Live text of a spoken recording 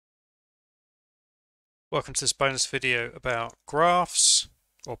Welcome to this bonus video about graphs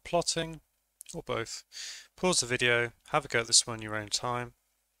or plotting or both. Pause the video, have a go at this one in your own time.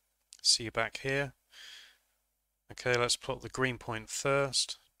 See you back here. Okay, let's plot the green point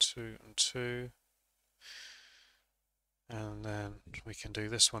first, 2 and 2. And then we can do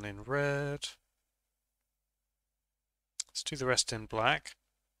this one in red. Let's do the rest in black.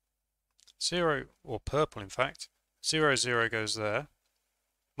 0, or purple in fact. 0, 0 goes there.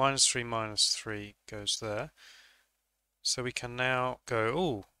 -3, -3 goes there. So we can now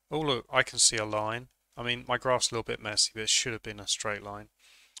go, oh look, I can see a line. I mean, my graph's a little bit messy, but it should have been a straight line.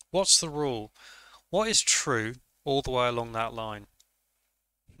 What's the rule? What is true all the way along that line?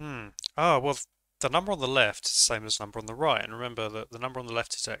 Well, the number on the left is the same as the number on the right. And remember that the number on the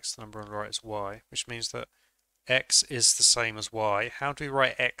left is x, the number on the right is y, which means that x is the same as y. How do we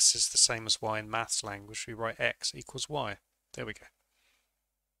write x is the same as y in maths language? We write x equals y. There we go.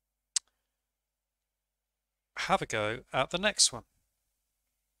 Have a go at the next one.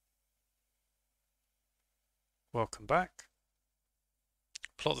 Welcome back.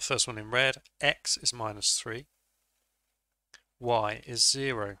 Plot the first one in red. X is -3. Y is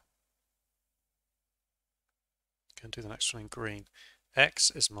 0. Going to do the next one in green. X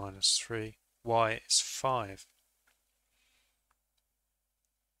is -3. Y is 5.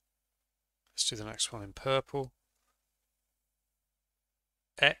 Let's do the next one in purple.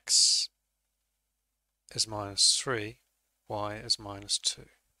 X is -3. Y is -2.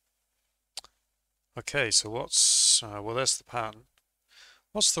 Okay, so what's, well, there's the pattern.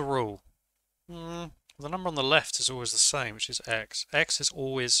 What's the rule? The number on the left is always the same, which is x. X is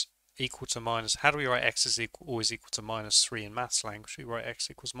always equal to minus. How do we write x is always equal to -3 in maths language? We write x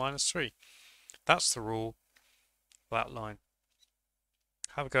equals -3. That's the rule, that line.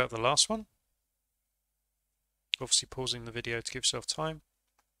 Have a go at the last one. Obviously pausing the video to give yourself time.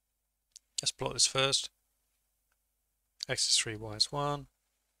 Let's plot this first. X is 3, y is 1.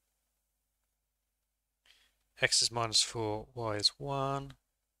 X is -4, y is 1.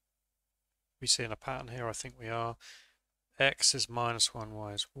 We see in a pattern here, I think we are. X is -1,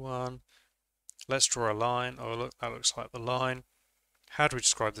 y is 1. Let's draw a line. Oh look, that looks like the line. How do we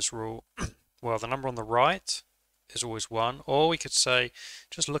describe this rule? Well, the number on the right is always 1. Or we could say,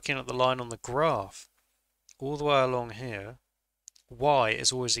 just looking at the line on the graph, all the way along here, y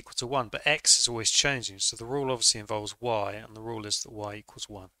is always equal to 1, but x is always changing. So the rule obviously involves y, and the rule is that y equals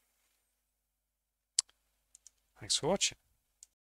 1. Thanks for watching.